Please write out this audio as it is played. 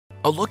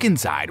A look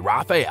inside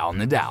Rafael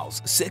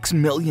Nadal's $6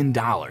 million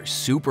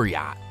super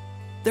yacht.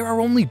 There are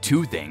only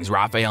two things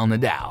Rafael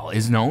Nadal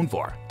is known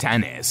for: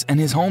 tennis and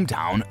his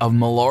hometown of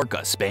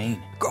Mallorca,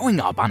 Spain. Growing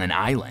up on an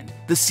island,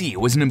 the sea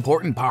was an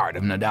important part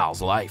of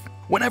Nadal's life.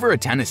 Whenever a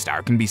tennis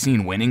star can be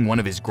seen winning one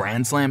of his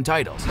Grand Slam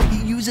titles,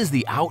 he uses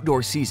the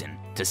outdoor season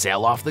to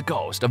sail off the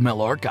coast of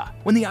Mallorca.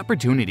 When the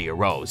opportunity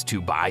arose to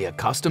buy a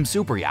custom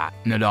super yacht,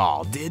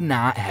 Nadal did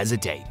not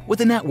hesitate. With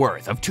a net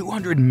worth of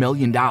 $200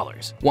 million,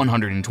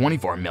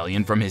 $124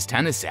 million from his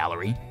tennis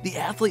salary, the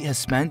athlete has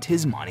spent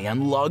his money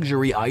on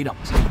luxury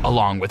items.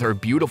 Along with her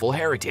beautiful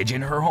heritage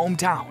in her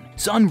hometown,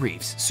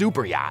 Sunreef's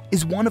super yacht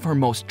is one of her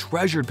most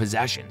treasured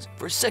possessions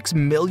for $6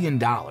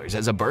 million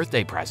as a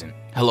birthday present.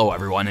 Hello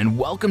everyone and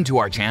welcome to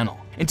our channel.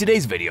 In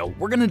today's video,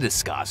 we're going to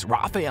discuss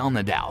Rafael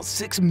Nadal's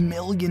 $6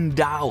 million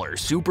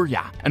super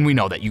yacht. And we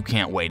know that you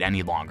can't wait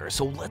any longer,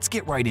 so let's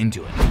get right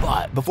into it.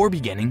 But before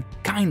beginning,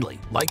 kindly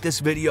like this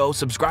video,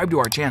 subscribe to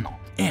our channel,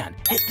 and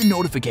hit the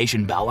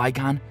notification bell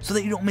icon so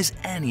that you don't miss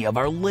any of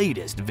our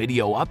latest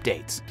video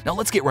updates. Now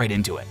let's get right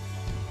into it.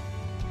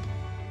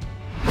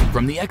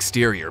 From the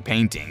exterior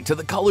painting to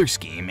the color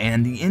scheme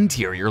and the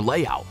interior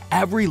layout,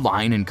 every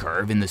line and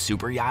curve in the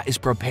super yacht is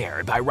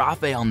prepared by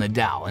Rafael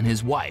Nadal and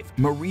his wife,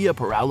 Maria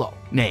Pirello,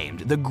 named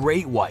the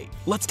Great White.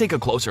 Let's take a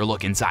closer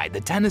look inside the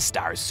tennis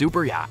star's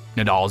super yacht.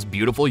 Nadal's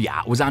beautiful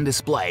yacht was on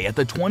display at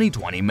the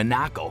 2020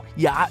 Monaco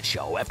Yacht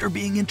Show after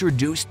being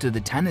introduced to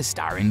the tennis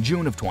star in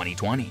June of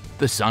 2020.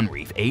 The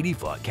Sunreef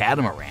 80-foot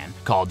catamaran,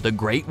 called the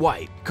Great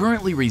White,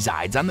 currently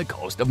resides on the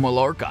coast of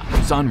Mallorca.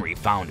 Sunreef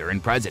founder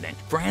and president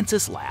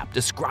Francis Lapp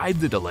described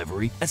the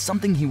delivery as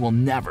something he will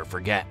never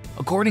forget.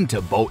 According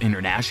to Boat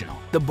International,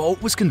 the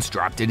boat was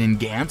constructed in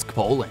Gdansk,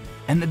 Poland,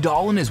 and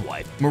Nadal and his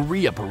wife,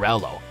 Maria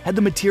Pirello, had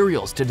the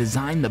materials to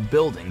design the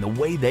building the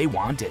way they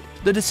wanted.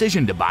 The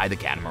decision to buy the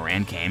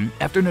catamaran came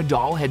after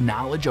Nadal had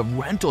knowledge of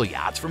rental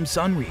yachts from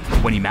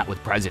Sunreef. When he met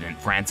with President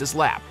Francis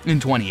Lapp in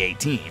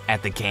 2018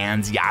 at the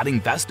Cannes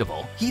Yachting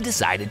Festival, he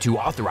decided to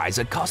authorize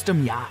a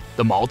custom yacht.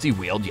 The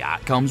multi-wheeled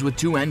yacht comes with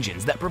two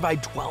engines that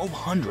provide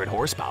 1,200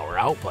 horsepower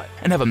output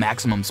and have a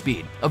maximum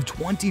speed of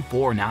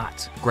 24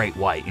 knots. Great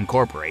White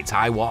incorporates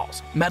high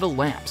walls, metal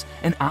lamps,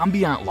 and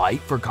ambient light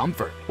for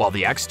comfort, while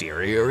the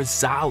exterior is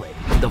solid.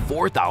 The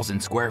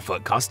 4,000 square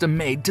foot custom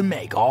made to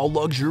make all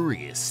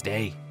luxurious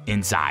stay.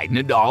 Inside,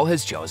 Nadal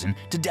has chosen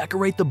to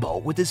decorate the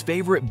boat with his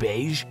favorite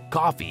beige,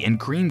 coffee, and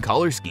cream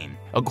color scheme.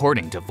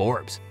 According to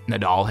Forbes,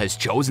 Nadal has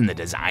chosen the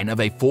design of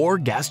a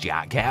 4-guest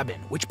yacht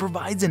cabin, which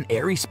provides an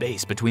airy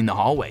space between the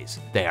hallways.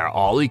 They are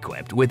all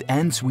equipped with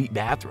en-suite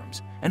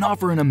bathrooms and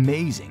offer an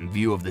amazing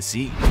view of the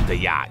sea. The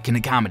yacht can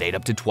accommodate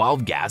up to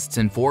 12 guests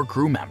and 4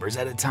 crew members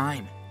at a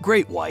time.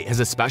 Great White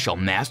has a special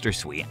master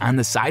suite on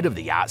the side of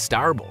the yacht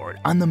starboard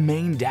on the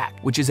main deck,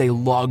 which is a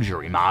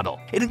luxury model.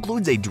 It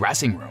includes a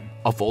dressing room,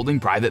 a folding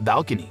private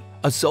balcony,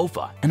 a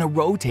sofa, and a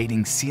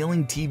rotating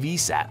ceiling TV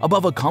set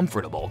above a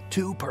comfortable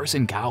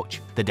 2-person couch.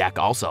 The deck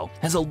also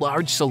has a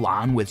large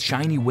salon with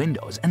shiny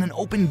windows and an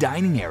open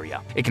dining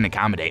area. It can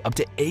accommodate up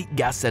to 8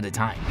 guests at a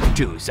time.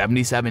 Two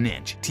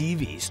 77-inch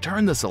TVs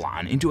turn the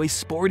salon into a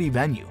sporty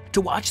venue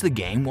to watch the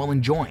game while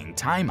enjoying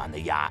time on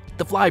the yacht.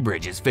 The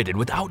flybridge is fitted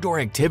with outdoor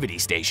activity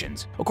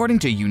stations. According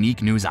to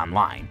Unique News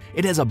Online,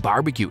 it has a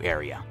barbecue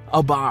area,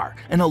 a bar,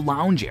 and a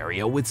lounge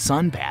area with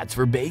sun pads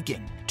for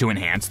baking. To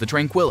enhance the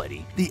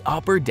tranquility, the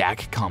upper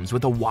deck comes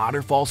with a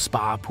waterfall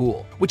spa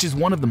pool, which is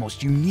one of the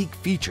most unique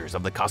features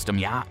of the custom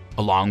yacht.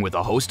 Along with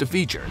a host of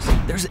features,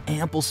 there's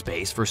ample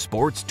space for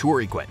sports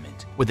tour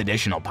equipment. With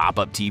additional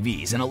pop-up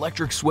TVs and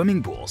electric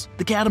swimming pools,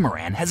 the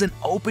catamaran has an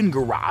open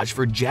garage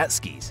for jet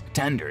skis,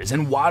 tenders,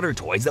 and water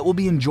toys that will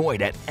be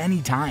enjoyed at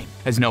any time.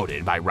 As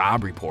noted by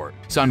Rob Report,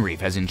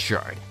 Sunreef has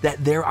ensured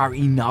that there are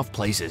enough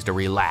places to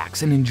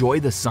relax and enjoy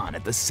the sun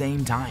at the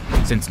same time.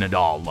 Since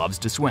Nadal loves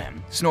to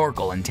swim,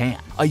 snorkel, and tan,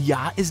 a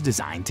yacht is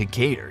designed to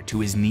cater to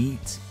his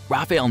needs.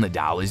 Rafael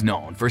Nadal is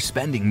known for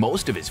spending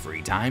most of his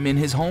free time in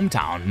his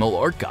hometown,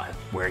 Mallorca,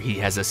 where he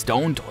has a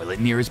stone toilet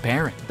near his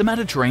parent. The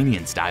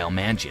Mediterranean-style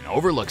mansion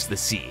overlooks the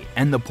sea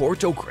and the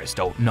Porto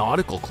Cristo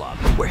Nautical Club,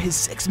 where his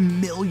 $6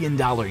 million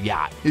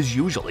yacht is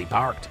usually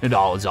parked.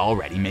 Nadal is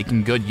already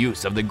making good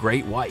use of the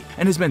Great White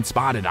and has been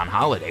spotted on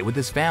holiday with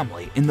his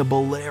family in the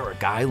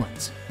Balearic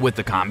Islands. With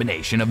the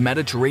combination of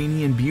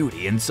Mediterranean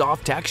beauty and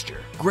soft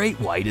texture, Great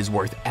White is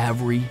worth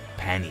every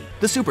penny.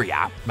 The super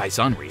yacht by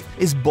Sunreef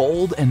is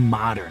bold and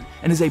modern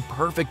and is a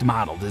perfect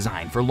model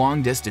designed for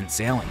long-distance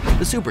sailing.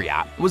 The super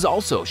yacht was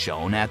also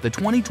shown at the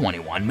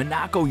 2021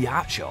 Monaco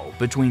Yacht Show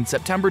between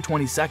September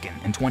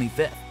 22nd and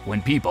 25th,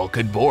 when people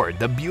could board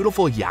the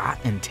beautiful yacht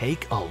and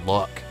take a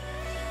look.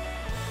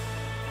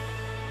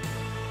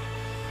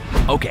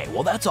 Okay,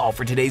 well that's all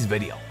for today's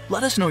video.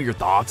 Let us know your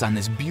thoughts on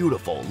this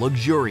beautiful,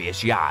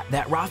 luxurious yacht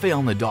that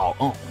Rafael Nadal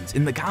owns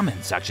in the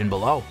comments section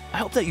below. I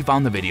hope that you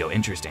found the video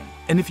interesting.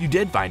 And if you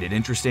did find it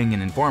interesting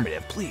and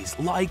informative, please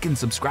like and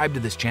subscribe to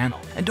this channel.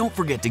 And don't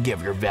forget to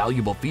give your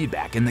valuable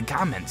feedback in the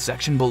comments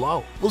section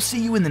below. We'll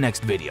see you in the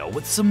next video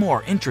with some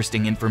more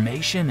interesting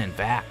information and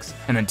facts.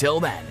 And until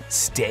then,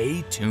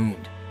 stay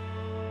tuned.